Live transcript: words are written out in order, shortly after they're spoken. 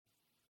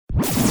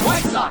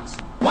White Sox!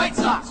 White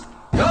Sox!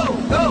 Go,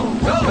 go, go,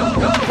 go,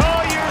 go!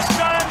 Call your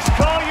sons,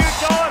 call your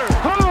daughters.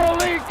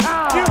 Holy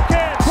cow! You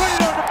can put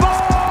it on the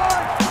board.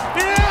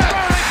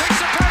 Yeah!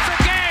 It's a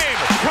perfect game.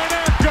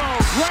 Konecko,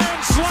 grand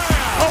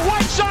slam. A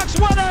White Sox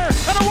winner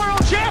and a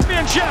world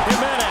championship.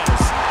 Jimenez,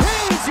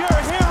 he's your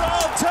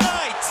hero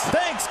tonight.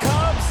 Thanks,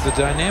 Cubs. The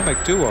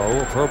dynamic duo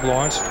of Herb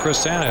Lawrence and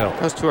Chris Tannehill.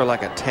 Those two are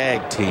like a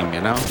tag team,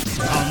 you know?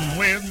 Come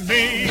with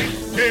me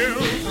to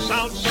the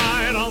south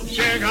side of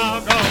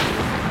Chicago.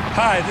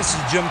 Hi, this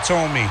is Jim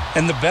Thome,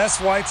 and the best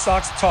White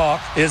Sox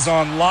talk is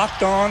on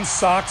Locked On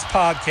Sox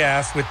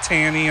podcast with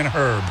Tanny and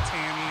Herb.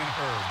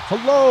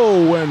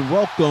 Hello, and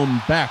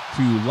welcome back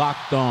to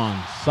Locked On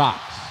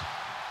Sox.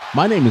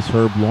 My name is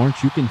Herb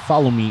Lawrence. You can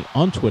follow me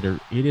on Twitter.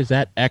 It is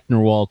at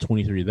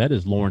Ecknerwall23. That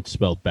is Lawrence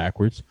spelled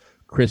backwards.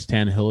 Chris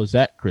Tannehill is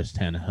at Chris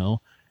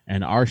Tannehill.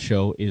 And our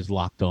show is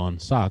Locked On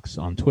Sox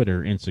on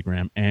Twitter,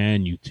 Instagram,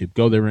 and YouTube.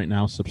 Go there right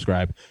now,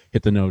 subscribe,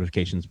 hit the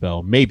notifications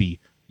bell. Maybe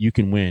you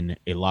can win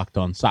a Locked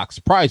On Sox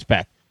prize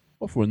pack.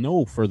 But for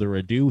no further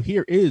ado,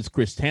 here is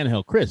Chris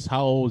Tannehill. Chris,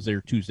 how's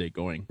their Tuesday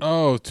going?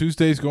 Oh,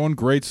 Tuesday's going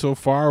great so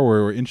far.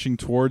 We're inching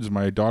towards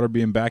my daughter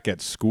being back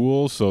at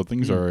school, so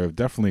things are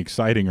definitely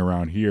exciting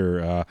around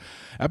here.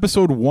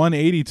 Episode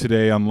 180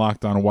 today on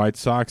Locked On White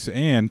Sox,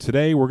 and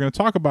today we're going to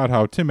talk about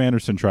how Tim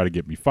Anderson tried to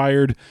get me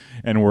fired,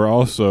 and we're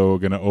also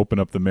going to open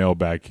up the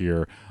mailbag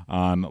here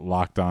on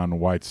Locked On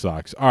White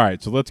Sox. All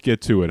right, so let's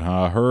get to it,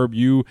 huh? Herb,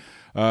 you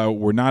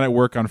were not at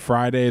work on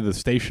Friday. The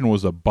station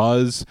was a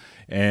buzz,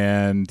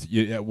 and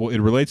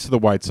it relates to the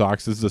White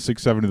Sox. This is a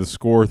 670 The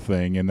Score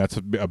thing, and that's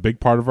a big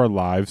part of our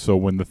lives. So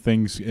when the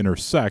things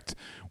intersect,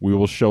 we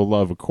will show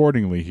love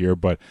accordingly here.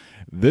 But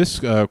this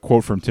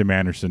quote from Tim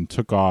Anderson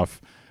took off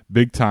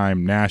big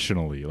time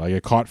nationally. Like,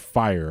 it caught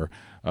fire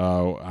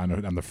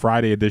on the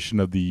Friday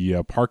edition of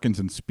the Parkins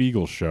and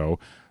Spiegel show.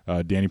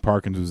 Danny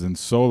Parkins was in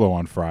solo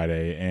on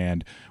Friday,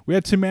 and we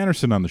had Tim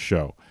Anderson on the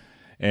show.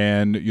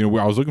 And, you know,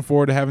 I was looking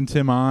forward to having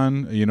Tim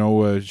on. You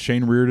know,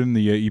 Shane Reardon,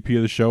 the EP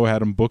of the show,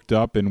 had him booked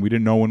up, and we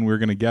didn't know when we were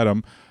going to get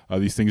him.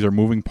 These things are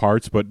moving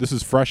parts, but this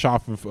is fresh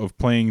off of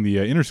playing the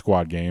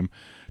inter-squad game.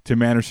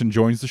 Tim Anderson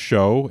joins the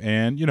show,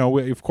 and, you know,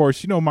 of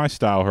course, you know my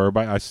style, Herb.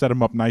 I set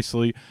him up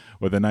nicely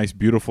with a nice,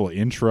 beautiful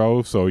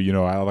intro. So, you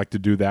know, I like to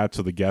do that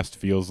so the guest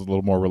feels a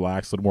little more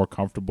relaxed, a little more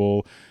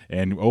comfortable.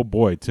 And, oh,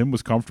 boy, Tim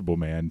was comfortable,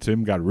 man.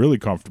 Tim got really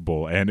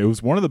comfortable, and it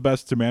was one of the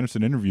best Tim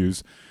Anderson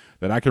interviews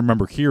that I can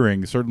remember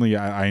hearing. Certainly,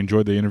 I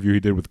enjoyed the interview he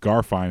did with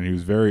Garfien. He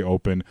was very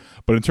open.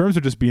 But in terms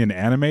of just being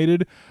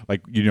animated,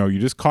 like, you know, you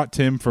just caught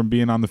Tim from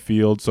being on the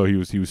field, so he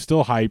was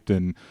still hyped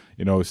and,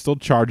 you know, still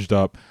charged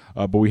up.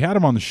 But we had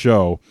him on the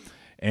show,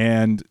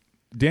 and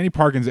Danny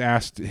Parkins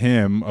asked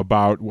him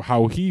about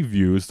how he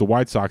views the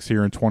White Sox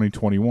here in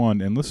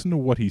 2021, and listen to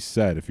what he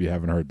said if you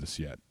haven't heard this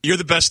yet. You're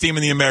the best team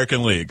in the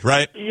American League,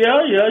 right?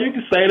 Yeah, you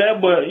can say that,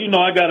 but, you know,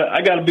 I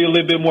gotta be a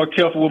little bit more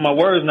careful with my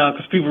words now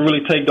because people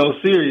really take those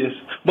serious.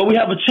 But we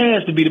have a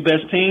chance to be the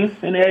best team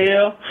in the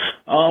AL.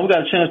 We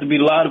got a chance to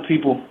beat a lot of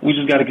people. We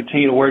just got to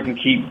continue to work and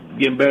keep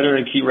getting better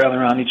and keep rallying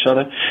around each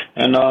other.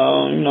 And,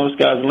 you know, the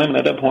sky's the limit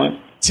at that point.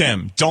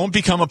 Tim, don't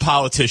become a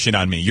politician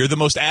on me. You're the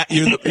most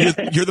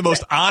you're the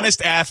most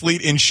honest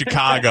athlete in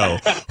Chicago.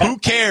 Who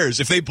cares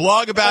if they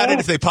blog about it,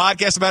 if they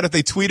podcast about it, if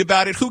they tweet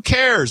about it? Who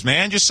cares,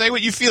 man? Just say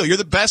what you feel. You're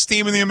the best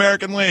team in the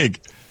American League.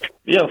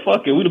 Yeah,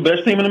 fuck it. We the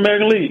best team in the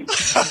American League.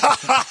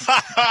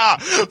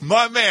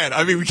 My man.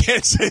 I mean, we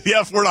can't say the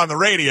F word on the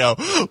radio,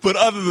 but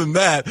other than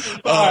that.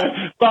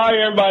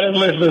 Sorry, everybody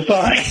that's listening.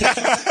 Sorry.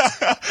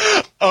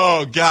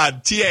 Oh,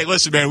 God. TA,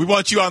 listen, man, we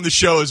want you on the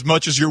show as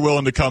much as you're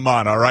willing to come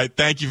on, all right?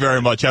 Thank you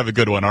very much. Have a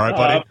good one, all right,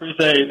 buddy? I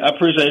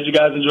appreciate it. You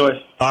guys enjoy.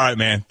 All right,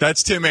 man.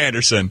 That's Tim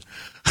Anderson.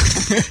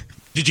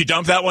 Did you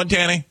dump that one,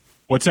 Tanny?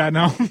 What's that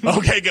now?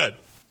 Okay, good.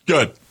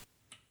 Good.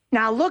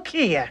 Now, look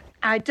here.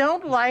 I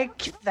don't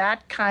like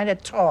that kind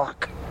of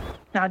talk.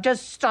 Now,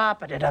 just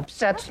stop it. It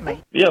upsets me.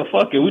 Yeah,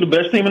 fuck it. We the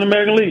best team in the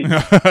American League.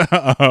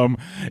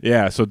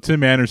 Yeah, so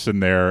Tim Anderson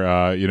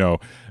there, you know,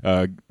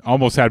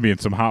 almost had me in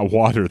some hot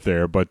water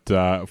there. But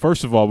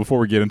first of all, before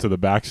we get into the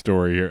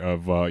backstory here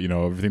of, you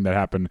know, everything that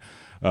happened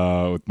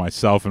with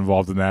myself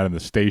involved in that and the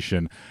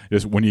station,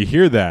 is when you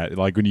hear that,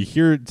 like when you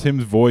hear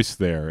Tim's voice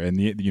there and,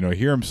 you know,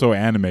 hear him so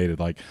animated,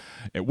 like,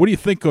 what do you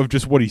think of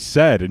just what he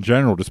said in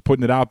general, just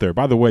putting it out there?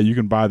 By the way, you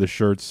can buy the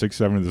shirt,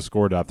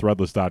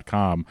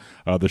 670thescore.threadless.com,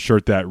 the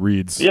shirt that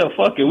reads, yeah,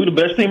 fuck it, we the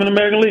best team in the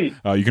American League.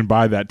 You can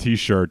buy that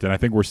T-shirt, and I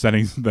think we're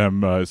sending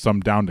them some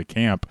down to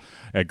camp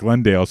at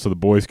Glendale so the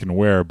boys can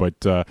wear.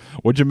 But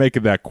what'd you make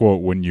of that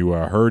quote when you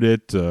heard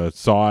it,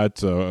 saw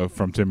it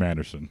from Tim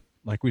Anderson?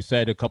 Like we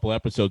said a couple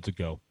episodes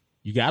ago,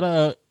 you got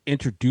to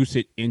introduce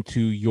it into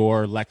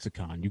your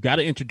lexicon. You got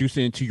to introduce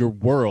it into your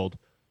world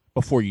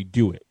before you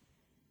do it.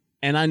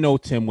 And I know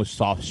Tim was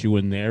soft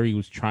shoeing there. He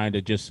was trying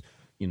to just,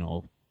 you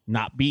know,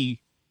 not be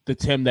the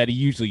Tim that he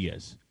usually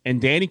is. And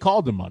Danny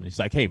called him on it. He's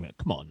like, hey, man,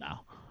 come on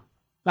now.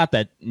 Not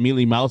that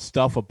mealy mouth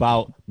stuff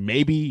about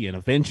maybe and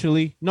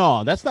eventually.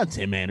 No, that's not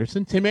Tim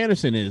Anderson. Tim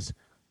Anderson is,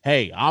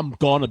 hey, I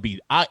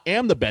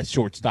am the best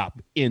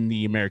shortstop in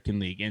the American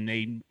League. And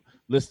they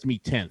list me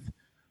 10th.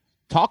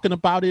 Talking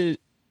about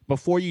it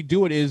before you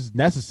do it is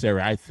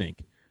necessary, I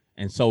think.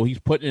 And so he's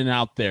putting it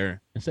out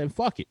there and saying,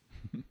 fuck it.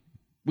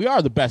 We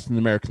are the best in the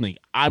American League.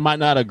 I might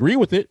not agree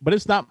with it, but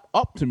it's not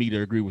up to me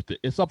to agree with it.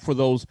 It's up for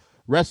those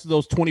rest of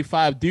those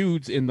 25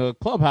 dudes in the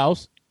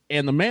clubhouse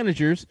and the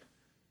managers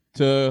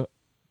to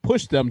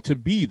push them to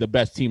be the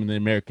best team in the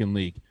American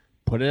League.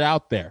 Put it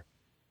out there.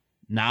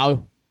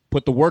 Now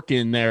put the work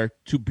in there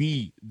to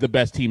be the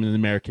best team in the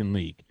American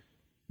League.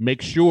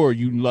 Make sure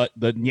you let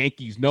the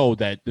Yankees know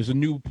that there's a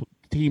new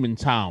team in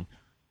town.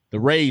 The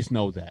Rays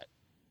know that.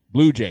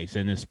 Blue Jays,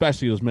 and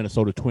especially those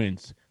Minnesota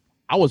Twins.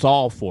 I was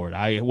all for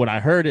it. When I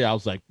heard it, I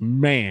was like,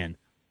 man,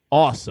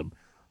 awesome.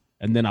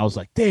 And then I was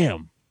like,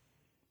 damn,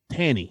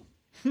 Tanny.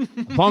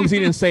 As long as he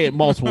didn't say it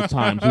multiple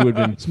times, it would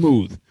have been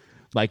smooth.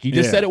 Like, he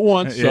just said it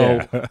once,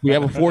 so we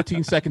have a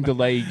 14-second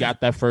delay. He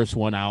got that first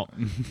one out.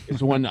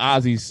 It's when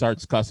Ozzy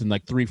starts cussing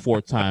like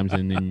 3-4 times,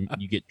 and then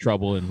you get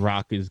trouble, and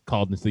Rock is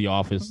called into the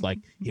office like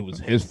it was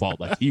his fault,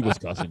 like he was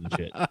cussing and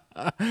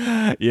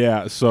shit.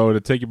 Yeah, so to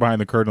take you behind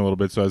the curtain a little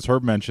bit, so as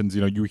Herb mentions,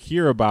 you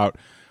hear about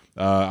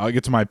I'll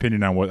get to my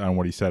opinion on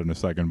what he said in a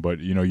second, but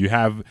you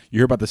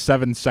hear about the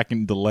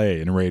 7-second delay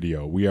in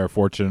radio. We are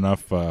fortunate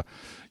enough,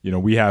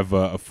 we have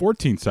a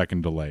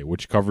 14-second delay,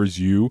 which covers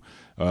you,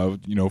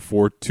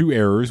 for 2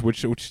 errors,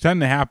 which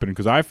tend to happen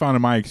because I found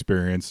in my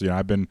experience,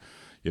 I've been,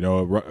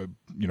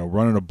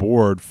 running a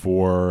board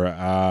for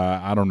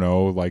I don't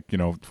know,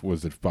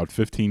 was it about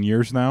 15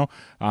 years now,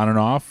 on and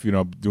off,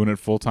 doing it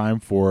full time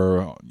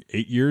for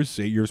 8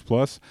 years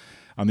plus.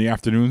 On the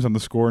afternoons on the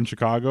Score in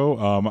Chicago,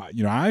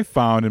 I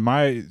found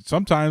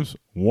sometimes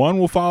one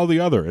will follow the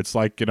other. It's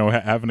like,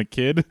 having a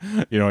kid,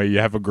 you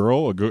have a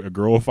girl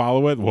will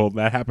follow it. Well,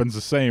 that happens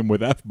the same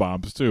with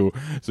F-bombs too.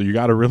 So you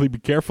got to really be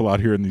careful out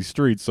here in these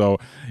streets. So,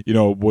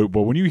 but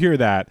when you hear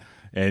that,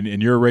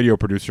 and you're a radio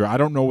producer, I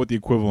don't know what the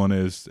equivalent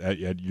is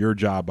at your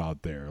job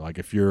out there. Like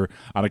if you're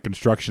on a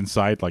construction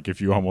site, like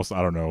if you almost,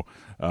 I don't know,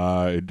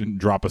 didn't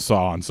drop a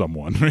saw on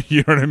someone, you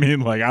know what I mean?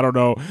 Like, I don't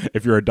know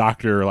if you're a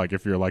doctor, like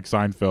if you're like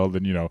Seinfeld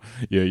and,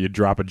 you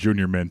drop a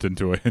Junior Mint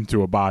into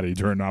a body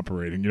during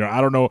operating. I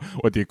don't know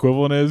what the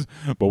equivalent is,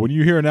 but when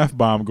you hear an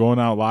F-bomb going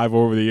out live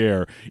over the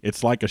air,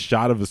 it's like a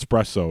shot of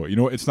espresso.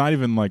 It's not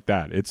even like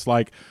that. It's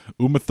like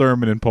Uma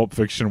Thurman in Pulp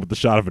Fiction with the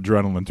shot of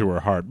adrenaline to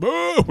her heart.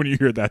 When you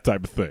hear that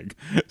type of thing.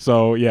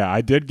 So, yeah,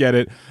 I did get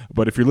it.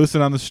 But if you're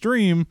listening on the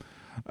stream,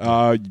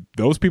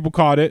 those people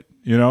caught it,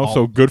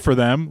 so good for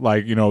them.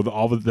 Like,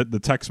 all the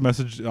text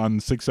message on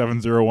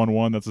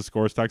 67011, that's the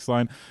Scores text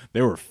line,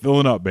 they were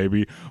filling up,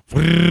 baby.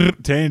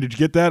 Tanny, did you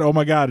get that? Oh,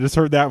 my God, I just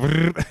heard that.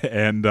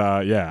 And,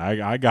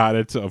 I got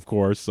it, of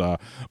course.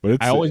 But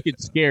I always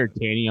get scared,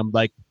 Tanny. I'm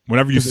like,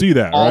 whenever you see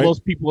that, all right? those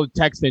people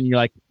text and you're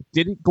like,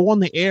 did it go on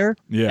the air?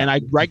 Yeah. And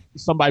I write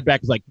somebody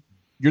back, is like,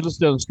 you're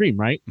listening on the stream,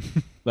 right?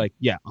 Like,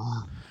 yeah.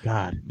 Oh,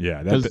 God.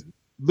 Yeah. Because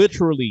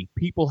literally,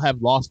 people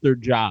have lost their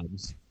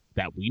jobs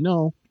that we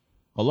know.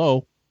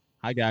 Hello.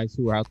 Hi, guys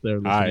who are out there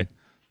listening. Hi.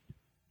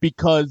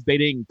 Because they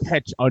didn't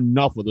catch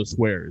enough of the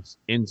swears.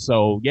 And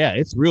so, yeah,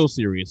 it's real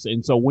serious.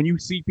 And so when you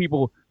see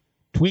people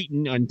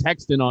tweeting and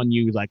texting on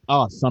you like,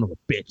 oh, son of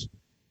a bitch,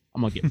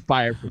 I'm going to get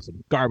fired for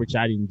some garbage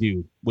I didn't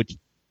do, which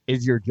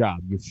is your job.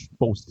 You're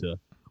supposed to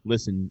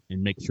listen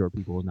and make sure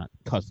people are not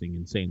cussing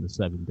and saying the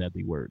 7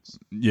 deadly words.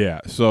 Yeah.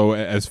 So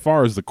as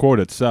far as the quote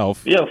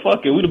itself, yeah,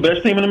 fuck it, we the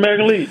best team in the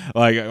American League.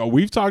 Like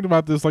we've talked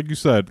about this, like you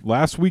said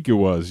last week, it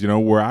was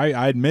where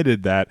I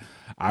admitted that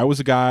I was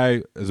a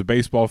guy as a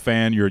baseball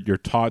fan. You're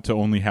taught to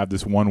only have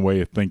this one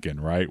way of thinking,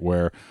 right?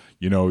 Where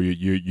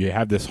you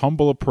have this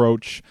humble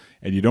approach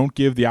and you don't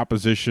give the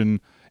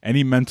opposition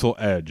any mental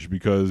edge,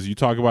 because you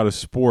talk about a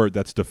sport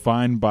that's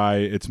defined by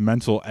its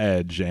mental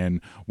edge,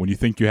 and when you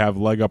think you have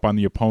leg up on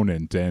the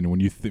opponent, and when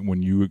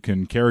you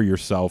can carry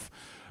yourself,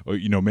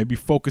 maybe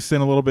focus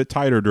in a little bit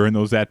tighter during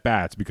those at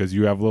bats because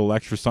you have a little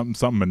extra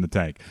something in the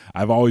tank.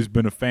 I've always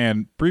been a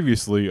fan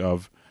previously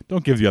of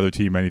don't give the other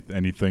team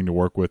anything to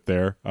work with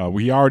there.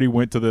 We already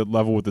went to the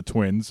level with the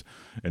Twins,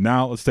 and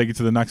now let's take it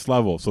to the next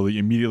level. So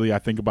immediately I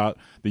think about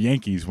the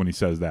Yankees when he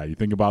says that. You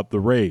think about the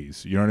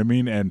Rays, you know what I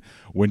mean? And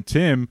when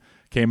Tim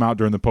came out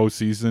during the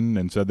postseason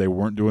and said they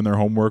weren't doing their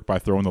homework by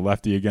throwing the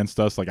lefty against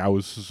us, like I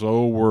was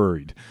so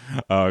worried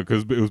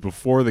because it was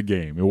before the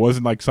game. It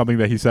wasn't like something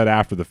that he said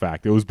after the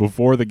fact. It was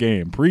before the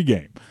game,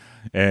 pregame.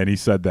 And he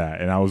said that,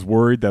 and I was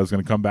worried that was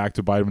going to come back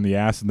to bite him in the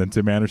ass. And then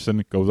Tim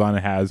Anderson goes on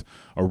and has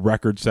a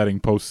record-setting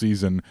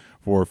postseason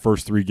for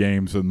first 3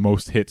 games and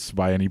most hits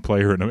by any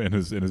player in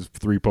his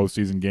 3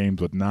 postseason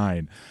games with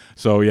 9.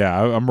 So yeah,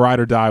 I'm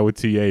ride or die with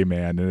TA,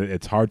 man. And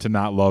it's hard to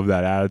not love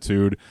that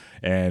attitude,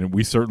 and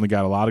we certainly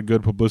got a lot of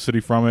good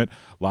publicity from it.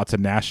 Lots of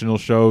national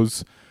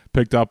shows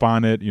picked up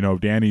on it.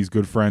 Danny's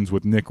good friends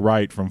with Nick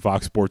Wright from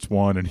Fox Sports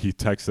 1, and he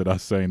texted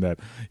us saying that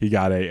he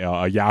got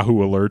a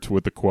Yahoo alert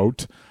with the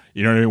quote.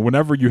 You know what I mean?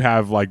 Whenever you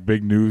have like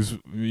big news,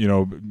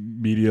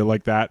 media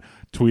like that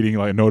tweeting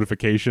like a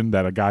notification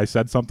that a guy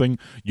said something,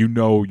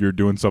 you're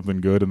doing something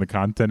good in the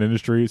content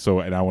industry. So,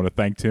 and I want to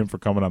thank Tim for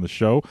coming on the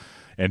show.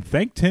 and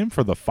thank Tim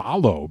for the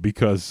follow,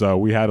 because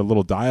we had a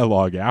little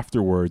dialogue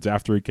afterwards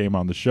after he came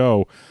on the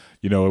show.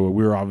 We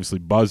were obviously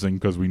buzzing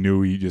because we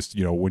knew he just,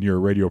 when you're a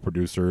radio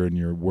producer and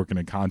you're working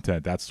in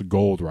content, that's the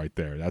gold right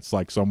there. That's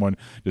like someone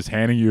just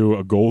handing you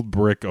a gold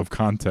brick of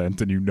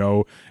content, and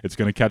it's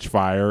going to catch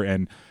fire.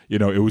 And,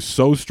 it was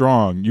so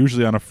strong.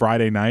 Usually on a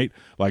Friday night,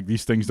 like,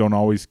 these things don't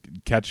always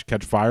catch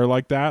fire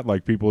like that.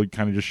 Like, people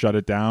kind of just shut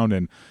it down.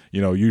 And,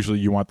 usually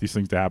you want these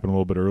things to happen a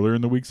little bit earlier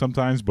in the week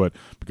sometimes. But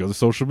because of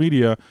social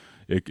media,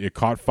 it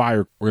caught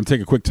fire. We're going to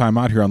take a quick time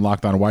out here on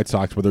Locked On White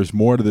Sox, but there's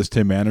more to this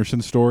Tim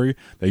Anderson story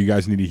that you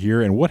guys need to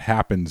hear, and what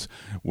happens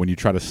when you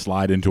try to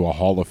slide into a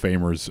Hall of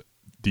Famer's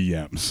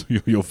DMs.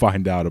 You'll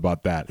find out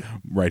about that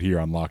right here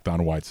on Locked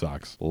On White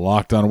Sox.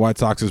 Locked On White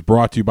Sox is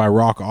brought to you by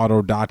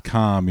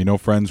RockAuto.com.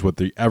 Friends, with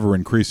the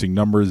ever-increasing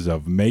numbers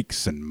of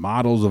makes and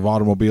models of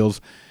automobiles,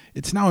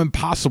 it's now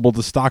impossible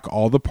to stock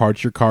all the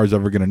parts your car is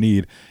ever going to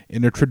need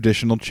in a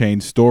traditional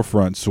chain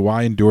storefront, so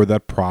why endure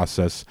that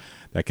process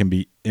that can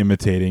be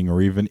imitating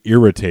or even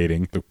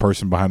irritating the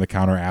person behind the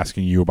counter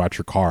asking you about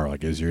your car?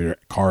 Like, is your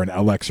car an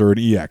LX or an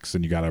EX?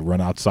 And you got to run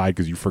outside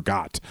because you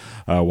forgot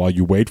while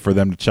you wait for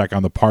them to check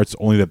on the parts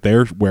only that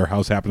their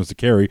warehouse happens to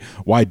carry.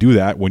 Why do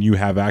that when you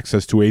have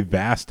access to a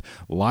vast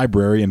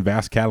library and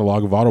vast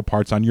catalog of auto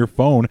parts on your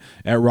phone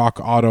at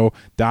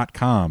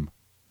RockAuto.com?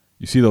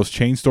 You see those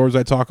chain stores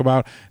I talk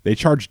about? They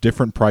charge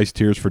different price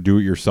tiers for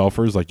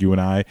do-it-yourselfers like you and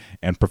I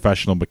and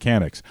professional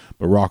mechanics.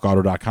 But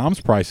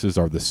RockAuto.com's prices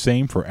are the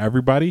same for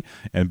everybody,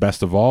 and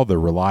best of all, they're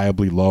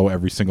reliably low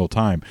every single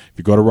time. If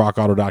you go to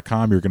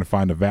RockAuto.com, you're going to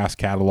find a vast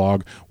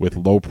catalog with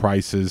low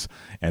prices,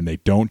 and they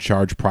don't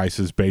charge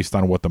prices based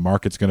on what the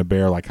market's going to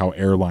bear like how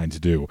airlines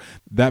do.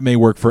 That may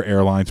work for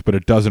airlines, but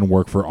it doesn't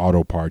work for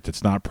auto parts.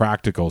 It's not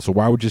practical, so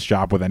why would you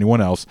shop with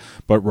anyone else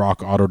but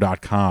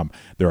RockAuto.com?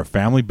 They're a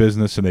family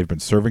business, and they've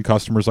been serving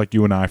customers like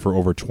you and I for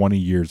over 20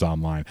 years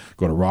online.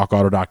 Go to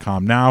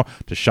RockAuto.com now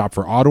to shop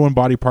for auto and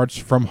body parts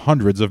from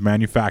hundreds of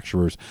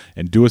manufacturers.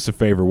 And do us a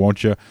favor,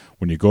 won't you?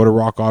 When you go to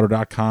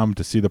RockAuto.com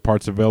to see the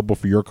parts available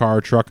for your car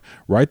or truck,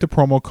 write the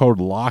promo code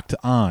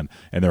LOCKEDON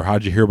in their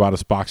How'd You Hear About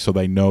Us box so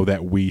they know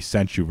that we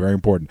sent you. Very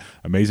important.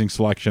 Amazing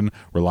selection,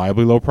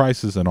 reliably low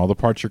prices, and all the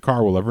parts your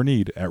car will ever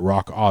need at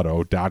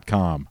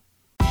RockAuto.com.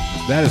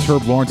 That is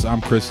Herb Lawrence. I'm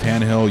Chris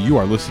Tannehill. You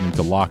are listening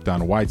to Locked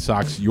On White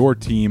Sox, your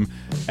team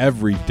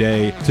every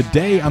day.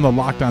 Today on the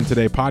Locked On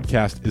Today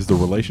podcast, is the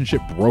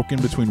relationship broken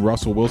between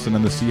Russell Wilson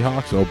and the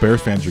Seahawks? Oh,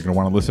 Bears fans, you're going to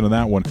want to listen to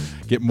that one.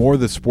 Get more of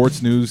the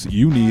sports news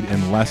you need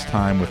in less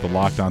time with the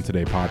Locked On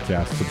Today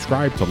podcast.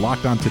 Subscribe to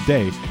Locked On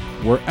Today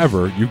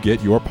wherever you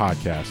get your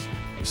podcasts.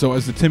 So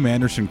as the Tim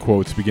Anderson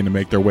quotes begin to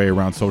make their way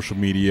around social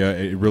media,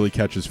 it really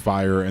catches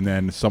fire, and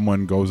then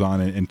someone goes on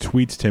and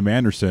tweets Tim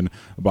Anderson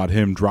about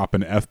him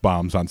dropping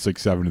F-bombs on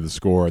 6-7 The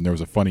Score, and there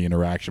was a funny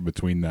interaction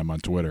between them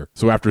on Twitter.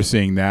 So after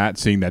seeing that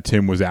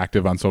Tim was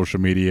active on social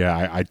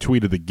media, I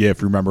tweeted the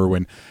GIF. Remember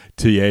when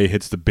TA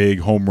hits the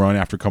big home run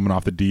after coming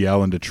off the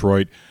DL in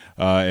Detroit?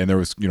 And there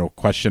was,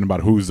 question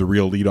about who's the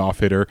real leadoff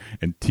hitter,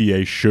 and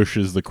TA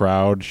shushes the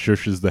crowd,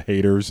 shushes the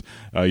haters,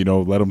 let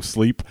them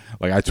sleep.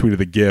 Like, I tweeted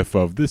the GIF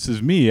of "this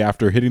is me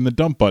after hitting the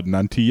dump button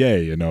on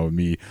TA,"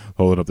 me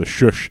holding up the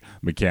shush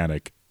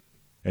mechanic,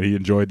 and he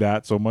enjoyed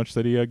that so much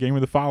that he gave me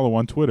the follow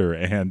on Twitter.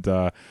 And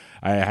I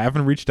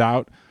haven't reached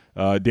out.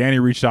 Danny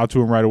reached out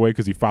to him right away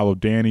because he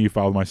followed Danny, he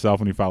followed myself,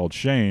 and he followed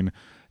Shane.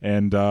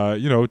 And,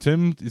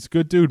 Tim, it's a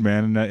good dude,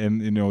 man,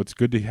 and it's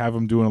good to have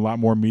him doing a lot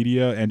more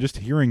media, and just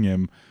hearing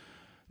him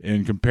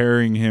and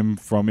comparing him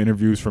from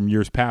interviews from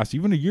years past,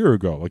 even a year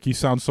ago. Like, he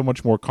sounds so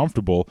much more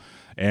comfortable.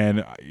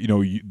 And,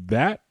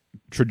 that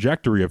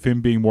trajectory of him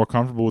being more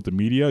comfortable with the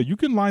media, you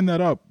can line that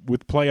up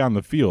with play on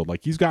the field.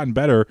 Like, he's gotten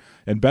better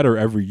and better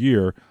every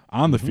year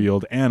on the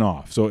field and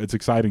off. So it's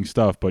exciting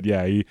stuff. But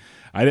yeah,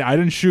 I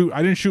didn't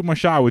shoot my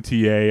shot with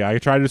TA. I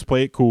tried to just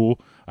play it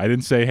cool. I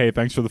didn't say, hey,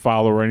 thanks for the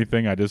follow or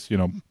anything. I just,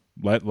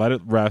 let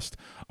it rest.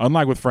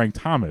 Unlike with Frank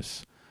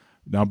Thomas.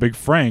 Now, Big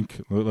Frank,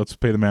 let's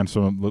pay the man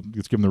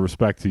let's give him the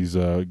respect he's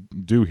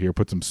due here.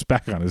 Put some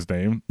spec on his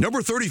name.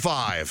 Number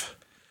 35,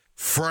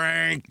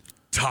 Frank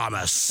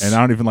Thomas. And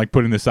I don't even like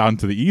putting this out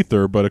into the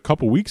ether, but a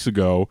couple weeks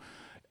ago,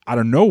 out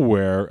of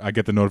nowhere, I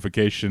get the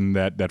notification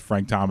that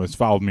Frank Thomas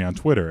followed me on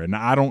Twitter. And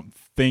I don't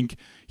think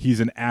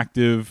he's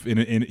active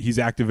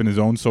in his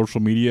own social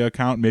media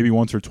account, maybe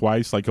once or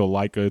twice, like he'll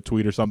like a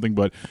tweet or something,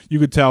 but you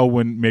could tell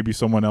when maybe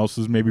someone else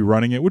is maybe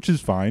running it, which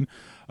is fine.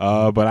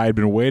 But I had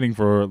been waiting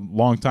for a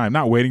long time,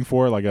 not waiting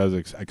for it like I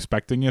was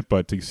expecting it,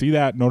 but to see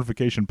that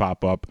notification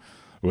pop up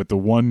with the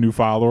one new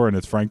follower, and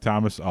it's Frank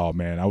Thomas. Oh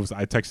man, I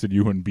texted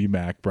you and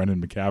BMAC,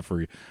 Brendan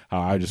McCaffrey.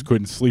 I just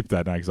couldn't sleep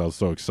that night because I was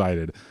so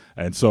excited.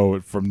 And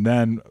so from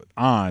then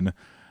on,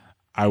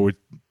 I would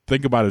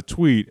think about a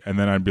tweet, and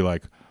then I'd be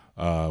like,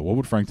 what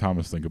would Frank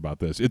Thomas think about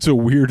this? It's a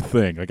weird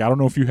thing. Like, I don't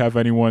know if you have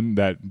anyone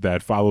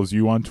that follows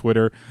you on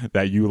Twitter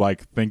that you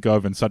like think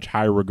of in such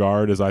high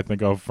regard as I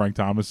think of Frank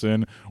Thomas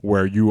in,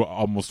 where you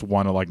almost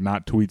want to like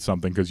not tweet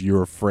something because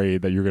you're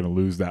afraid that you're going to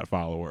lose that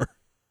follower.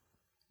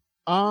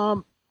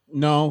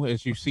 No,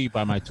 as you see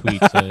by my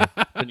tweets,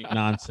 Any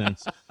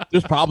nonsense.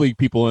 There's probably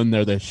people in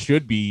there that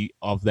should be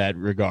of that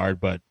regard,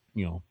 but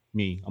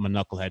me, I'm a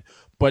knucklehead.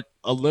 But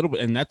a little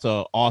bit, and that's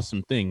a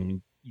awesome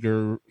thing.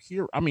 You're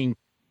here. I mean,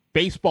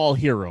 baseball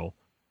hero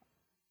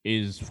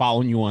is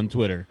following you on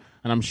Twitter,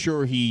 and I'm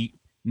sure he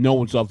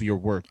knows of your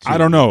work too. I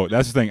don't know.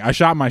 That's the thing. I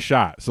shot my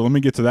shot, so let me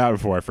get to that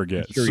before I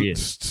forget. Sure he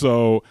is.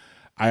 So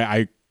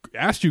I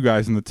asked you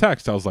guys in the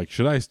text. I was like,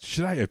 should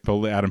I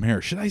pull Adam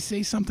Harris? Should I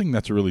say something?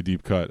 That's a really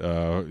deep cut.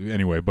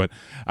 Anyway, but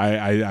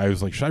I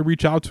was like, should I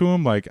reach out to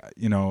him? Like,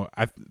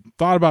 I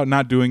thought about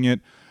not doing it,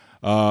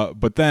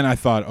 but then I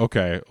thought,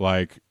 okay,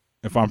 like,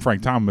 if I'm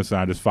Frank Thomas and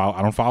I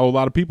don't follow a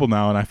lot of people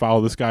now, and I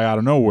follow this guy out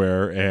of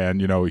nowhere,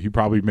 and he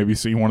probably maybe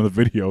seen one of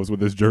the videos with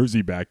his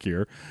jersey back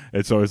here,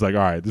 and so it's like,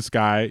 all right, this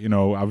guy,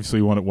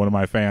 obviously one of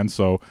my fans,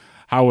 so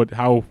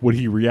how would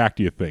he react,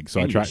 do you think?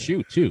 So and I tried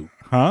shoot too.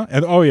 Huh?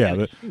 And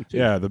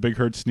the Big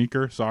Hurt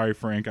sneaker. Sorry,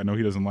 Frank. I know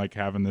he doesn't like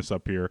having this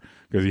up here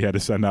because he had to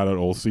send out an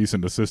old cease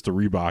and desist to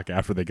Reebok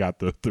after they got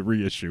the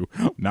reissue.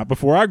 Not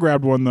before I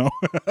grabbed one though.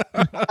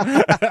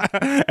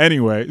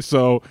 Anyway,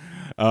 so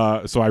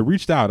I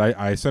reached out.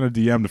 I sent a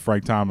DM to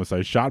Frank Thomas.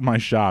 I shot my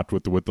shot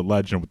with the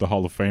legend, with the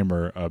Hall of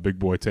Famer, big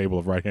boy table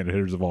of right-handed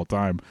hitters of all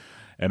time.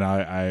 And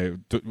I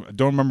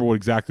don't remember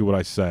exactly what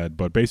I said,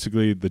 but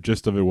basically the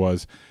gist of it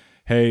was,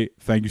 hey,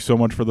 thank you so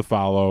much for the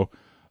follow.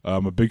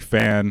 I'm a big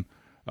fan.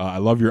 I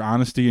love your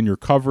honesty and your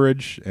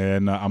coverage,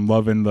 and I'm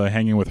loving the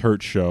Hanging with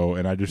Hurt show.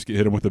 And I just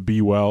hit him with a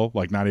be well,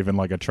 like not even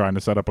like a trying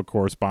to set up a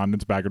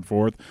correspondence back and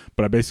forth,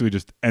 but I basically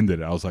just ended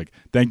it. I was like,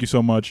 thank you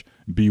so much,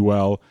 be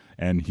well.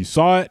 And he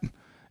saw it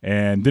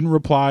and didn't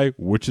reply,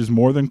 which is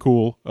more than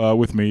cool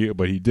with me,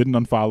 but he didn't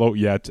unfollow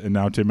yet. And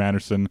now Tim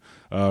Anderson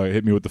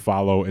hit me with the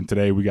follow, and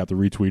today we got the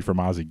retweet from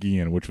Ozzie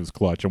Guillen, which was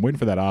clutch. I'm waiting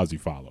for that Ozzie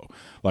follow.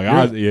 Like,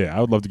 I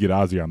would love to get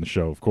Ozzie on the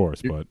show, of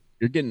course, but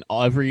you're getting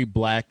every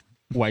black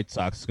White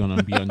Sox is going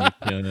to be on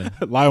your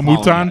Lyle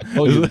Mouton.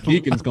 The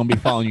Deacon's going to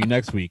be following you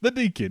next week. The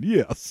Deacon,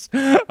 yes.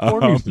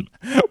 One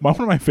of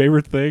my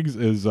favorite things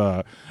is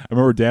I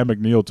remember Dan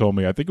McNeil told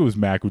me, I think it was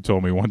Mac who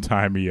told me one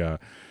time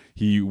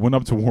he went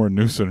up to Warren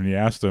Newsom and he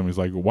asked him, he's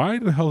like, why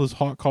the hell does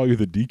Hawk call you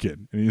the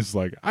Deacon? And he's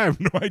like, I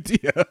have no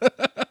idea.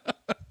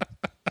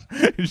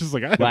 He's just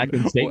like, black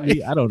and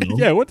stately. I don't know.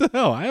 Yeah, what the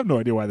hell? I have no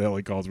idea why the hell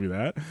he calls me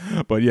that.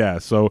 But yeah,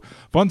 so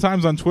fun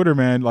times on Twitter,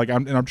 man. Like,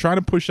 I'm trying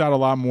to push out a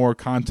lot more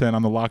content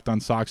on the Locked On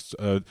Sox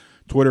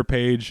Twitter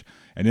page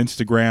and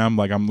Instagram.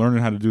 Like, I'm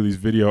learning how to do these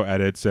video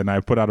edits, and I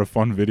put out a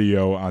fun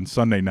video on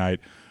Sunday night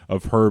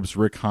of Herb's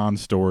Rick Hahn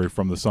story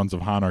from the Sons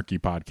of Honarchy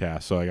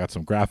podcast. So I got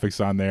some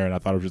graphics on there, and I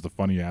thought it was just a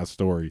funny ass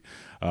story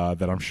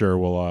that I'm sure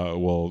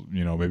will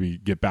maybe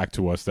get back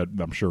to us. That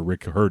I'm sure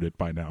Rick heard it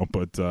by now.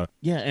 But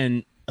yeah,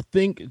 and I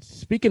think,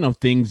 speaking of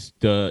things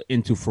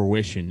into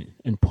fruition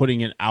and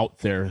putting it out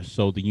there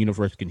so the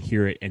universe can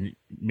hear it and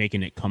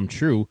making it come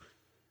true,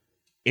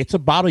 it's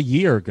about a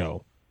year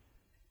ago.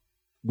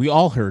 We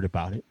all heard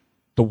about it.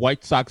 The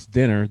White Sox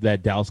dinner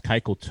that Dallas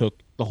Keuchel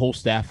took the whole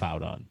staff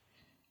out on.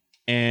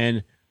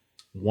 And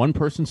one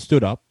person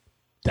stood up,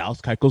 Dallas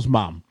Keuchel's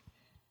mom,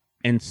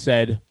 and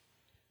said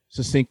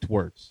succinct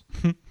words.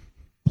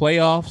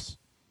 Playoffs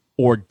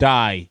or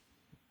die,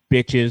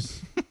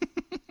 bitches.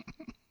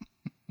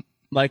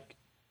 Like,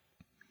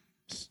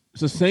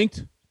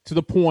 succinct, to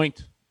the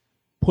point,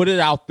 put it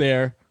out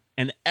there,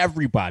 and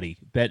everybody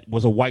that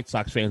was a White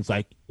Sox fan is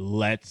like,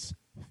 let's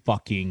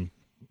fucking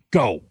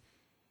go.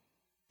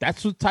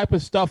 That's the type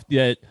of stuff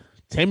that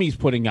Timmy's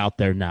putting out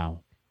there now.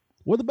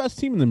 We're the best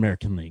team in the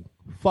American League.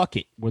 Fuck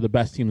it. We're the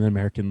best team in the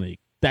American League.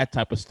 That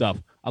type of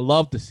stuff. I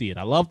love to see it.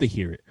 I love to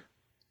hear it.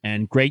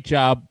 And great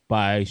job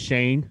by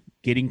Shane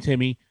getting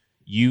Timmy,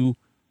 you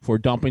for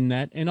dumping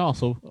that. And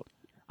also,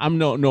 I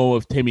don't know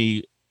if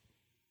Timmy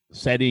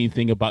said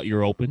anything about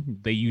your open.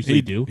 They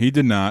usually do. He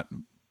did not,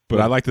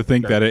 but I like to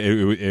think that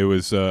it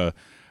was a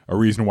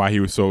reason why he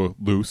was so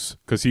loose,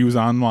 because he was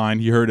online.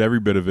 He heard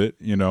every bit of it.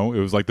 It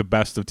was like the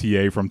best of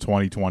TA from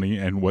 2020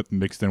 and what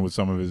mixed in with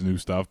some of his new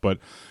stuff. But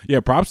yeah,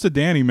 props to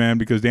Danny, man,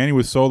 because Danny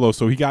was solo,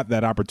 so he got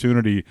that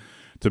opportunity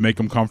to make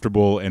them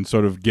comfortable and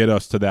sort of get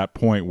us to that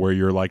point where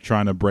you're like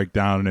trying to break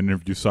down an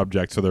interview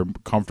subject so they're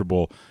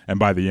comfortable, and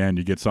by the end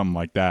you get something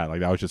like that.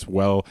 Like, that was just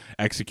well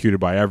executed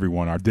by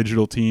everyone. Our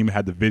digital team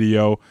had the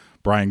video.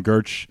 Brian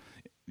Gertsch,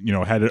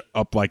 had it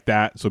up like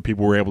that so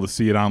people were able to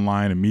see it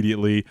online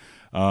immediately.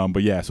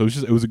 But yeah, so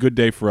it was a good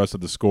day for us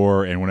at the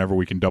Score, and whenever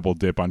we can double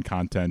dip on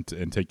content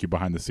and take you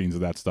behind the scenes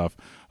of that stuff,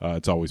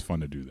 it's always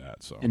fun to do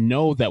that. So, and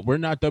know that we're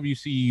not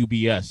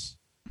WCUBS.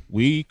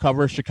 We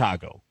cover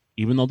Chicago.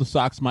 Even though the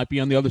Sox might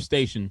be on the other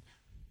station,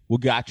 we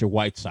got your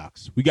White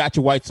Sox. We got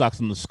your White Sox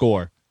on the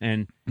Score,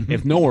 and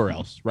if nowhere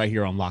else, right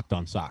here on Locked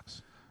On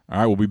Sox. All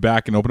right, we'll be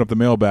back and open up the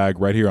mailbag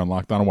right here on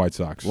Locked On White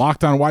Sox.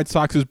 Locked On White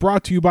Sox is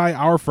brought to you by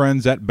our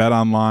friends at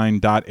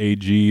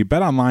BetOnline.ag.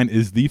 BetOnline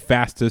is the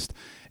fastest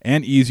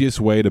and easiest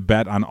way to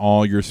bet on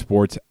all your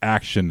sports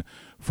action.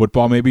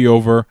 Football may be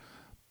over,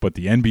 But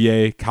the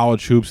NBA,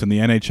 college hoops, and the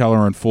NHL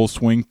are in full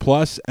swing.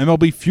 Plus,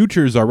 MLB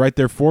futures are right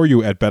there for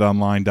you at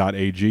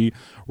betonline.ag.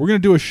 We're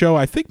going to do a show,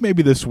 I think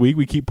maybe this week.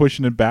 We keep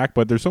pushing it back,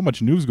 but there's so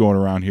much news going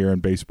around here in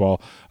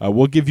baseball.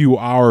 We'll give you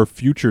our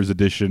futures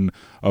edition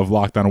of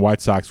Locked On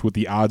White Sox with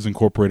the odds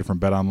incorporated from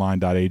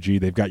betonline.ag.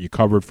 They've got you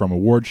covered from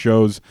award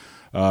shows,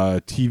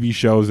 TV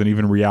shows, and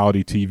even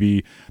reality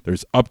TV.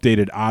 There's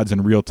updated odds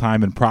in real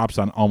time and props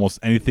on almost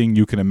anything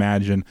you can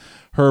imagine.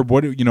 Herb,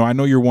 I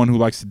know you're one who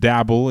likes to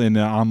dabble in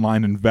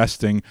online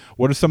investing.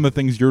 What are some of the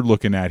things you're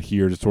looking at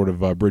here to sort of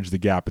bridge the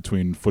gap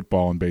between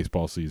football and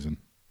baseball season?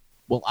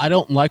 Well, I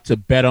don't like to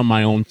bet on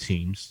my own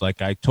teams.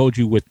 Like I told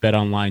you with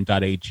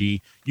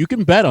betonline.ag, you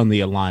can bet on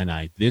the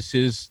Illini. This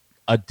is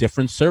a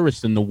different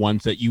service than the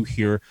ones that you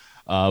hear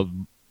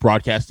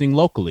broadcasting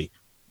locally.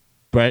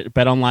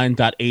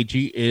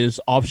 BetOnline.ag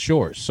is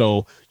offshore,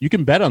 so you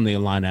can bet on the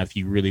Illini if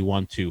you really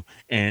want to.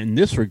 And in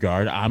this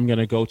regard, I'm going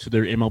to go to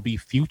their MLB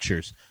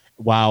futures.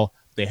 While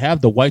they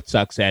have the White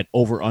Sox at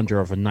over-under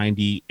of a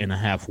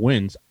 90.5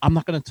 wins, I'm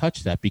not going to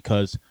touch that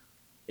because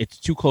it's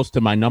too close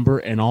to my number,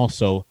 and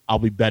also I'll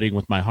be betting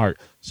with my heart.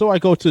 So I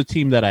go to the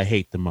team that I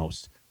hate the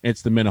most.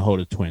 It's the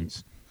Minnesota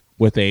Twins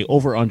with a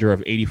over-under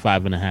of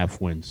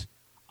 85.5 wins.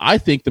 I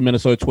think the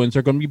Minnesota Twins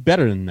are going to be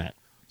better than that.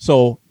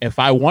 So if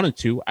I wanted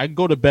to, I could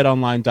go to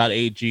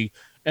betonline.ag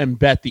and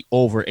bet the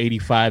over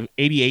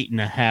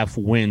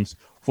 88.5 wins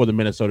for the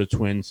Minnesota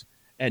Twins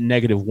at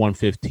negative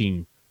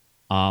 115.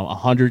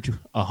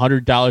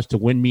 $100 to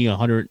win me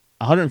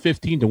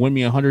 $115 to win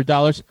me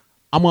 $100.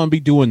 I'm going to be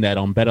doing that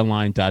on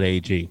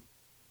betonline.ag.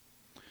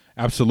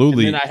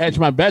 Absolutely. And then I hedge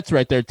my bets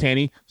right there,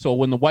 Tanny. So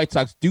when the White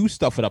Sox do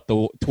stuff it up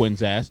the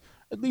Twins' ass,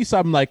 at least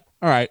I'm like,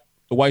 all right,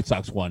 the White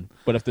Sox won.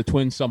 But if the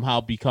Twins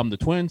somehow become the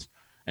Twins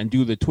and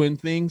do the Twin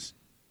things,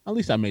 at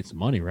least I made some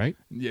money, right?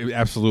 Yeah,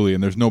 absolutely,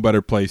 and there's no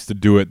better place to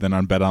do it than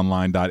on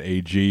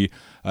betonline.ag.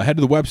 Head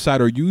to the website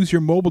or use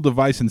your mobile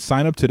device and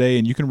sign up today,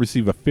 and you can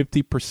receive a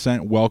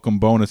 50% welcome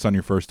bonus on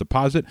your first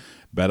deposit.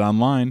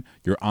 BetOnline,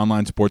 your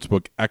online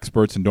sportsbook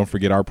experts, and don't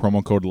forget our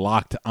promo code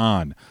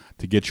LOCKEDON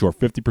to get your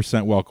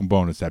 50% welcome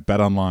bonus at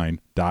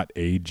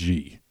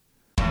betonline.ag.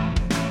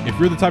 If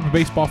you're the type of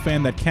baseball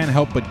fan that can't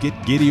help but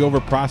get giddy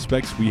over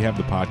prospects, we have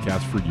the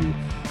podcast for you.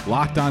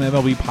 Locked On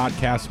MLB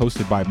podcast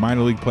hosted by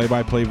minor league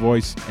play-by-play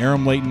voice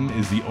Aram Layton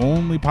is the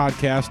only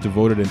podcast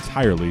devoted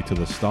entirely to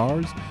the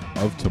stars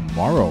of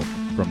tomorrow.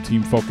 From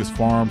Team Focus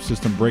Farm,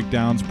 system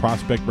breakdowns,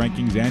 prospect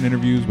rankings, and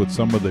interviews with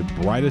some of the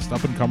brightest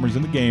up-and-comers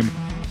in the game,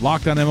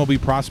 Locked On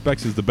MLB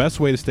Prospects is the best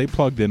way to stay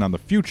plugged in on the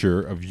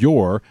future of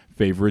your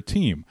favorite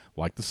team,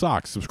 like the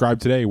Sox. Subscribe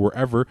today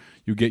wherever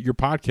you get your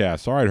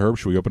podcasts. All right, Herb,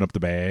 should we open up the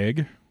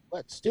bag?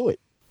 Let's do it.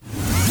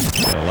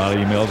 Got a lot of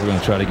emails. We're going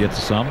to try to get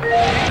to some.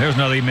 There's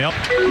another email.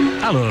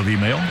 I love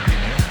email.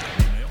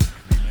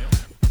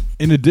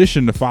 In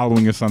addition to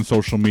following us on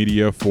social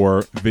media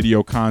for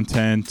video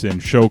content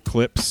and show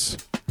clips,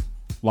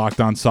 Locked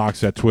On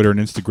Sox at Twitter and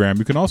Instagram,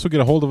 you can also get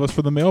a hold of us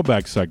for the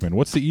mailbag segment.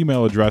 What's the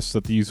email address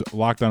that these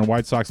Locked On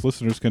White Sox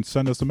listeners can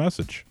send us a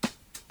message?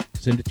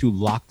 Send it to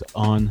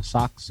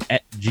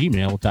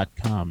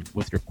lockedonsocks@gmail.com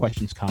with your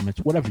questions, comments,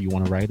 whatever you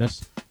want to write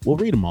us. We'll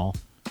read them all.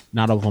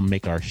 Not all of them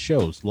make our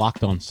shows.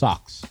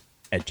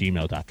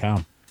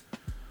 LockedOnSocks@gmail.com.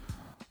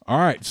 All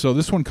right, so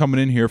this one coming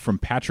in here from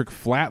Patrick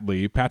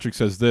Flatley. Patrick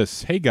says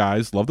this: Hey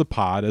guys, love the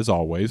pod as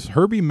always.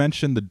 Herbie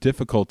mentioned the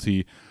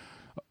difficulty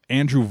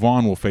Andrew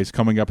Vaughn will face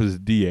coming up as a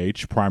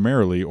DH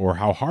primarily, or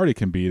how hard it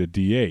can be to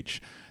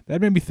DH. That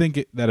made me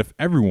think that if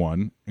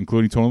everyone,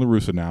 including Tony La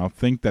Russa now,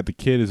 think that the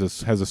kid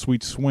has a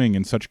sweet swing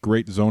and such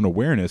great zone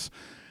awareness,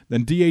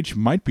 then DH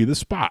might be the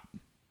spot.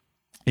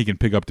 He can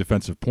pick up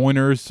defensive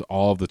pointers,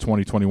 all of the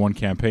 2021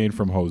 campaign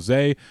from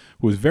Jose,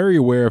 who is very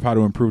aware of how to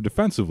improve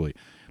defensively,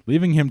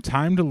 leaving him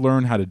time to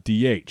learn how to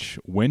DH,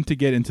 when to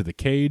get into the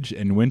cage,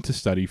 and when to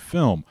study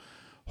film,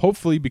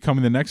 hopefully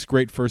becoming the next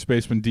great first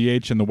baseman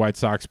DH in the White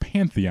Sox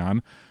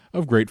pantheon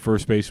of great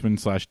first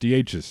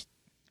basemen/DHs.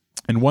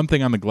 And one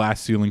thing on the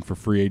glass ceiling for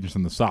free agents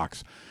in the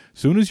Sox.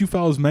 Soon as you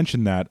fellas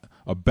mentioned that,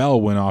 a bell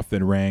went off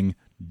that rang,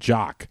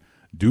 Jock.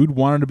 Dude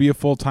wanted to be a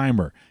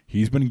full-timer.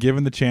 He's been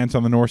given the chance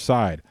on the north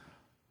side.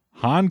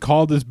 Han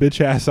called this bitch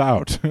ass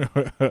out.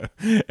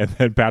 And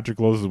then Patrick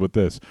closes with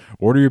this: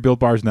 Order your Built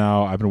Bars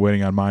now. I've been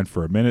waiting on mine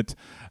for a minute.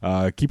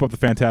 Keep up the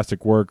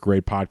fantastic work.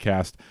 Great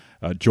podcast.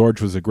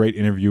 George was a great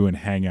interview and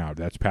hangout.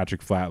 That's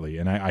Patrick Flatley.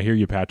 And I hear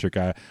you, Patrick.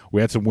 We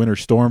had some winter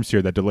storms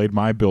here that delayed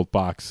my Built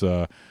Box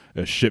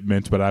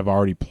shipment, but I've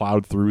already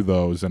plowed through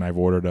those, and I've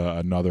ordered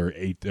another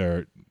 8.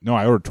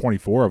 I ordered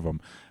 24 of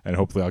them, and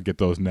hopefully I'll get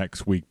those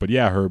next week. But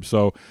yeah, Herb,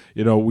 so,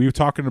 we were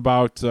talking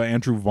about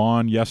Andrew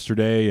Vaughn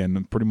yesterday,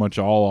 and pretty much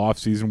all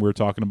offseason we were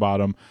talking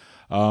about him.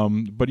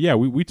 But yeah,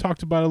 we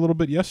talked about it a little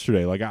bit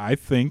yesterday. Like, I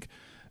think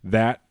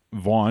that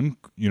Vaughn,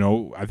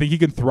 I think he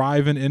can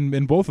thrive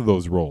in both of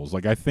those roles.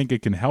 Like, I think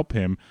it can help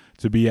him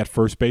to be at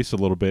first base a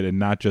little bit and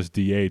not just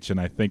DH. And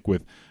I think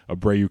with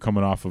Abreu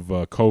coming off of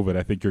COVID,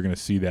 I think you're going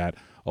to see that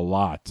a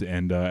lot.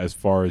 And as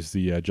far as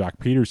the Jock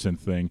Peterson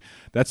thing,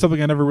 that's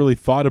something I never really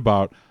thought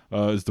about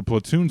is the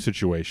platoon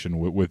situation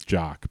with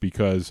Jock,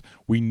 because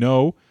we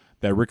know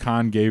that Rick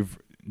Hahn gave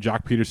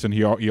Jock Peterson,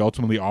 he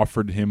ultimately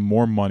offered him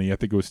more money. I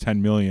think it was $10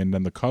 million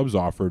than the Cubs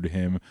offered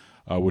him,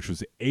 which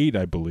was $8,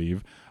 I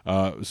believe.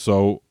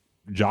 So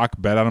Jock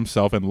bet on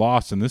himself and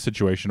lost in this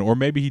situation, or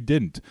maybe he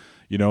didn't.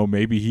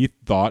 Maybe he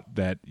thought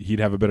that he'd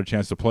have a better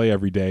chance to play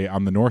every day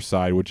on the north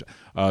side, which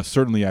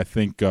certainly I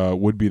think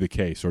would be the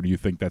case. Or do you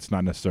think that's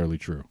not necessarily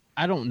true?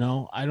 I don't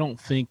know. I don't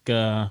think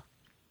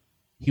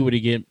he would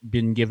have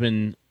been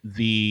given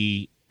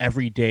the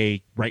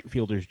everyday right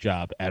fielder's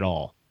job at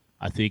all.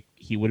 I think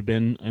he would have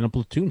been in a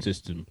platoon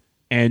system,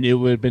 and it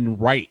would have been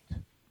right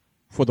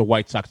for the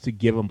White Sox to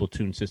give him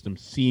platoon system,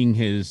 seeing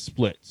his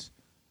splits,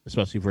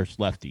 especially versus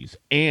lefties.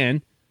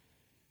 And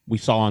we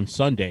saw on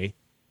Sunday,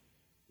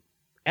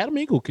 Adam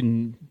Engel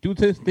can do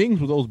things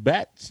with those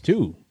bats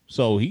too.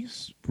 So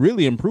he's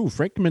really improved.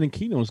 Frank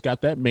Menechino's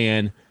got that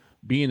man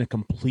being a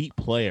complete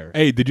player.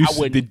 Hey, did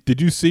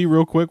you see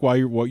real quick while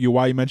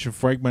you mentioned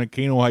Frank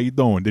Menechino? How you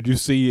doing? Did you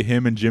see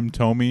him and Jim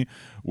Thome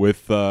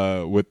with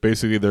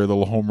basically their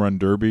little home run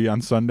derby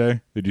on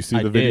Sunday? Did you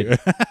see the video?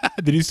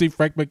 Did you see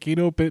Frank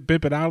Menechino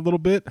pimp it out a little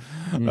bit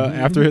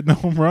after hitting the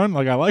home run?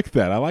 Like, I like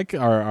that. I like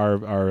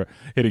our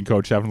hitting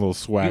coach having a little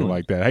swag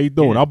like that. How you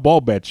doing? I'll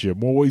ball bet you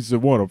more ways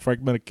than one. I'm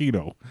Frank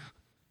Menechino.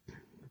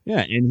 Yeah,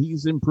 and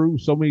he's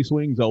improved so many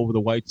swings over the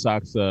White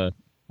Sox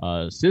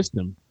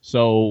system.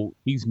 So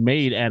he's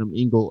made Adam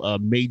Engel a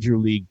Major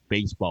League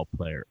Baseball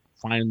player,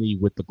 finally,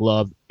 with the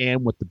glove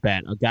and with the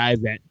bat. A guy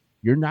that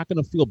you're not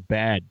going to feel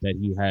bad that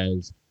he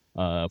has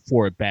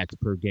 4 at-bats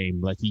per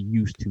game like he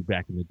used to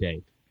back in the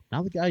day.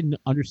 Now the guy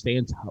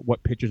understands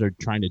what pitchers are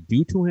trying to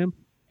do to him,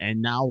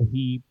 and now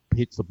he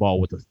hits the ball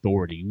with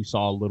authority. We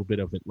saw a little bit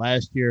of it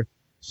last year,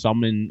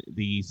 some in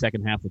the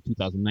second half of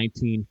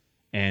 2019,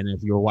 and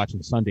if you were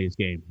watching Sunday's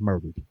game,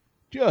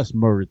 just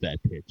murdered that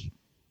pitch.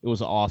 It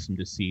was awesome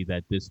to see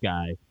that this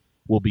guy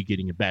will be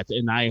getting at bats.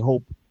 And I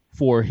hope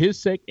for his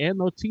sake and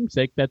the team's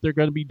sake that they're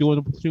going to be doing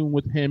a platoon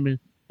with him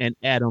and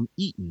Adam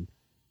Eaton.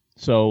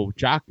 So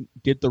Jock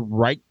did the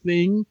right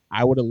thing.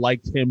 I would have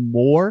liked him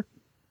more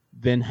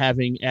than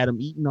having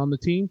Adam Eaton on the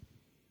team.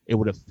 It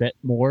would have fit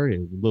more, a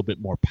little bit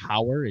more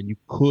power, and you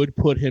could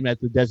put him at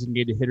the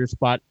designated hitter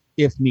spot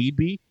if need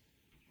be.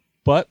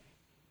 But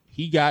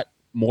he got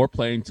more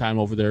playing time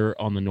over there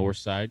on the north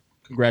side.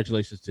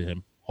 Congratulations to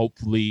him.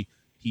 Hopefully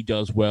he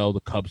does well, the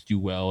Cubs do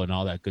well, and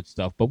all that good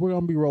stuff. But we're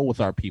going to be rolling with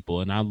our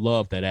people, and I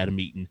love that Adam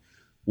Eaton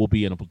will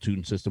be in a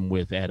platoon system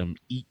with Adam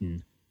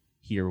Eaton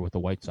here with the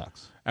White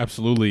Sox.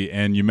 Absolutely.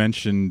 And you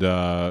mentioned,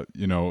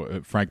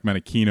 Frank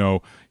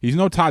Menechino. He's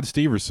no Todd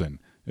Steverson.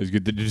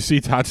 Did you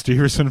see Todd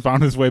Steverson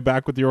found his way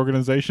back with the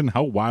organization?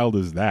 How wild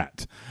is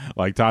that?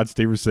 Like, Todd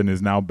Steverson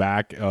is now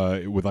back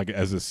with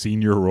as a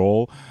senior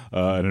role,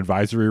 an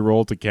advisory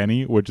role to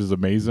Kenny, which is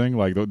amazing.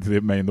 Like,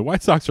 the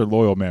White Sox are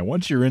loyal, man.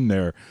 Once you're in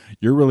there,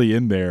 you're really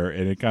in there,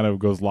 and it kind of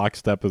goes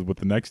lockstep with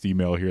the next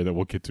email here that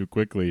we'll get to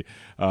quickly.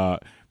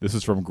 This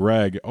is from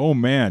Greg. Oh,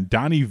 man,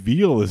 Donnie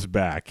Veal is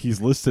back.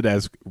 He's listed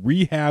as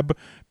rehab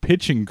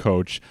pitching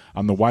coach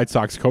on the White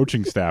Sox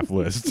coaching staff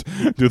list.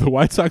 Do the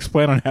White Sox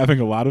plan on having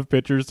a lot of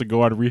pitchers to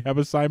go on rehab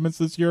assignments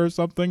this year or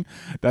something?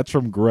 That's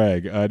from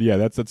Greg. Yeah,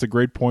 that's a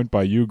great point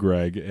by you,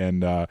 Greg.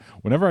 And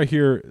whenever I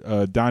hear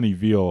Donnie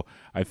Veal,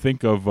 I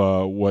think of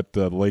what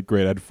the late,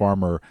 great Ed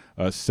Farmer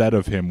said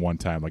of him one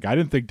time. Like, I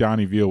didn't think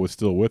Donnie Veal was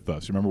still with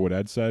us. Remember what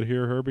Ed said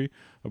here, Herbie,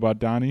 about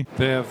Donnie?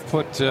 They have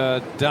put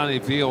Donnie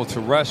Veal to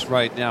rest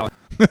right now.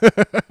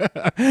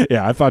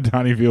 Yeah, I thought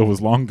Donnie Veal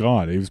was long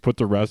gone. He was put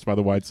to rest by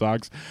the White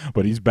Sox,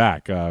 but he's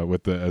back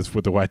with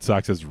the White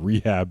Sox as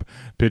rehab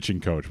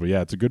pitching coach. But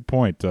yeah, it's a good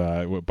point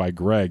by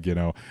Greg.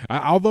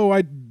 Although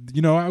I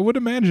would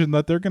imagine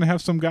that they're going to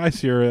have some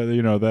guys here,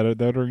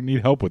 that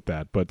need help with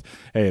that. But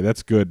hey,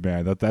 that's good,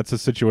 man. That's a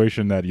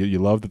situation that you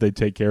love that they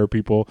take care of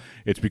people.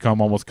 It's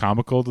become almost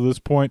comical to this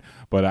point,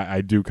 but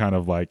I do kind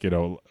of like,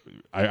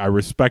 I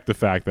respect the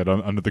fact that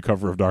under the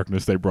cover of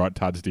darkness they brought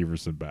Todd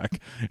Steverson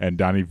back and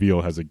Donnie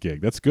Veal has a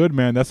gig. That's good,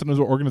 man. That's an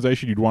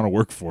organization you'd want to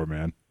work for,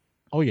 man.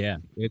 Oh, yeah.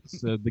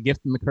 It's the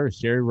gift and the curse.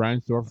 Jerry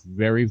Reinsdorf,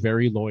 very,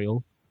 very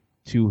loyal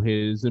to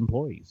his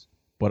employees,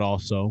 but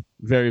also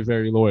very,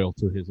 very loyal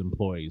to his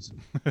employees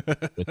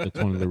with the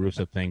Tony La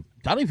Russa thing.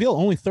 Donnie Veal,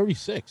 only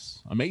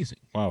 36. Amazing.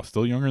 Wow,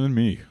 still younger than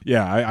me.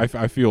 Yeah,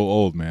 I feel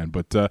old, man.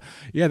 But,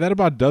 yeah, that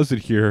about does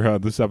it here,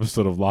 this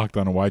episode of Locked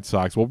On White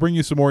Sox. We'll bring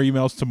you some more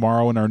emails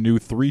tomorrow in our new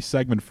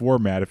 3-segment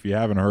format. If you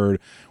haven't heard,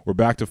 we're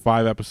back to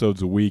 5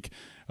 episodes a week.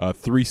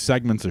 3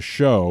 segments a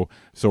show,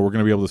 so we're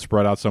going to be able to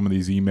spread out some of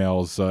these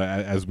emails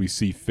as we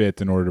see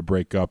fit in order to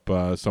break up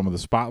some of the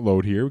spot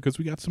load here, because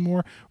we got some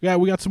more. We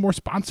got some more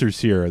sponsors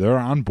here. They're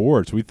on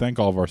board, so we thank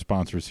all of our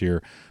sponsors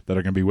here that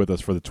are going to be with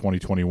us for the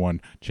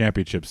 2021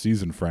 championship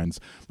season, friends.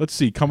 Let's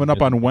see, coming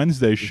up on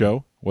Wednesday's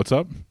show. What's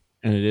up?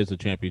 And it is a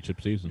championship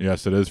season.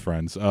 Yes, it is,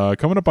 friends.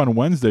 Coming up on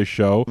Wednesday's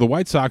show, the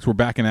White Sox were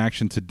back in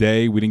action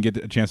today. We didn't get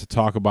a chance to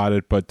talk about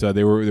it, but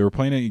they were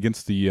playing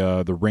against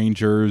the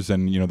Rangers,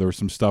 and there was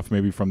some stuff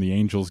maybe from the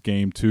Angels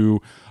game too.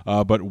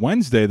 But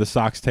Wednesday, the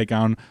Sox take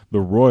on the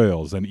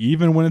Royals, and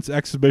even when it's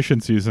exhibition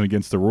season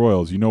against the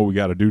Royals, what we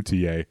got to do,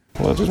 TA.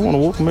 Well, I just want to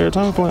whoop them every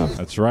time I play.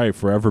 That's right.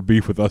 Forever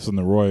beef with us and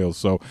the Royals.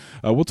 So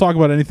we'll talk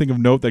about anything of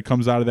note that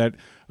comes out of that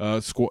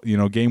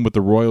game with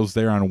the Royals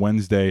there on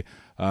Wednesday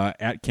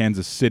at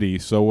Kansas City.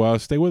 So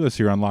stay with us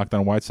here on Locked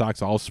On White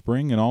Sox all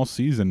spring and all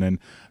season. And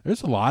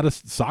there's a lot of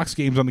Sox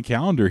games on the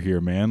calendar here,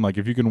 man. Like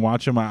if you can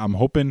watch them, I'm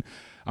hoping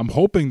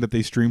that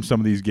they stream some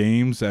of these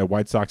games at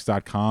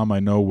whitesox.com. I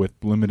know with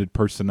limited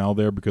personnel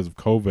there because of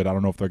COVID, I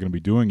don't know if they're going to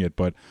be doing it,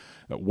 but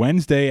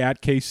Wednesday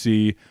at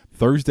KC,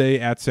 Thursday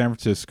at San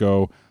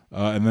Francisco,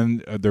 and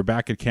then they're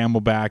back at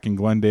Camelback in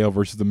Glendale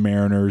versus the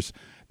Mariners,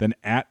 then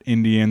at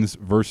Indians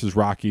versus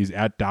Rockies,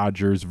 at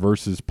Dodgers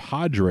versus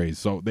Padres.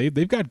 So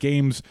they've got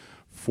games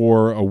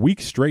for a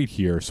week straight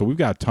here. So we've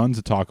got tons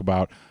to talk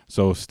about.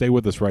 So stay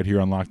with us right here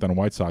on Locked On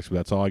White Sox. But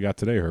that's all I got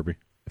today, Herbie.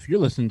 If you're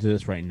listening to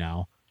this right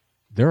now,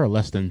 there are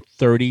less than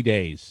 30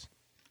 days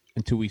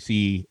until we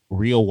see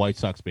real White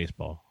Sox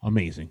baseball.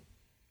 Amazing.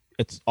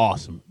 It's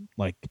awesome.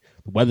 Like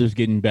the weather's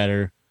getting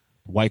better.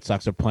 The White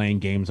Sox are playing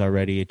games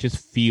already. It just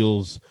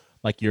feels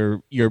like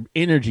your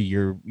energy,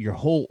 your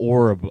whole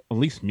aura, at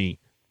least me,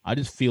 I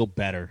just feel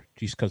better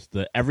just because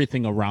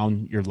everything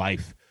around your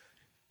life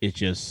is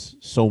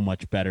just so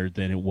much better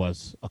than it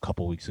was a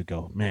couple weeks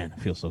ago. Man,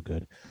 it feels so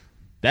good.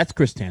 That's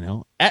Chris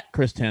Tannehill. At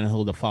Chris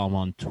Tannehill to follow him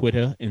on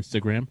Twitter,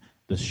 Instagram.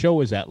 The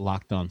show is at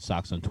Locked On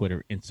Sox on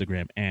Twitter,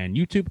 Instagram, and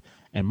YouTube.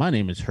 And my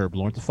name is Herb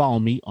Lawrence. Follow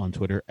me on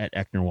Twitter at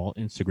Ecknerwall,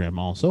 Instagram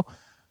also.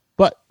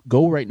 But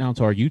go right now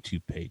to our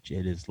YouTube page.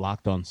 It is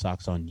Locked On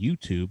Sox on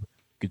YouTube.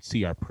 You can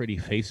see our pretty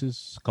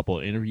faces, a couple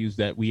of interviews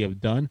that we have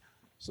done.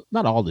 So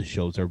not all the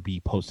shows are be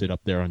posted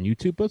up there on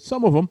YouTube, but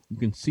some of them you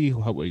can see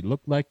how we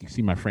look like. You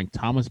see my Frank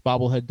Thomas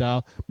bobblehead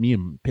doll, me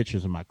and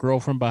pictures of my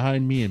girlfriend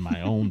behind me in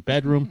my own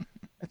bedroom.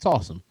 That's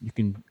awesome.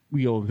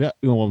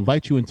 We'll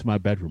invite you into my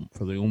bedroom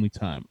for the only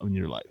time in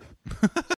your life.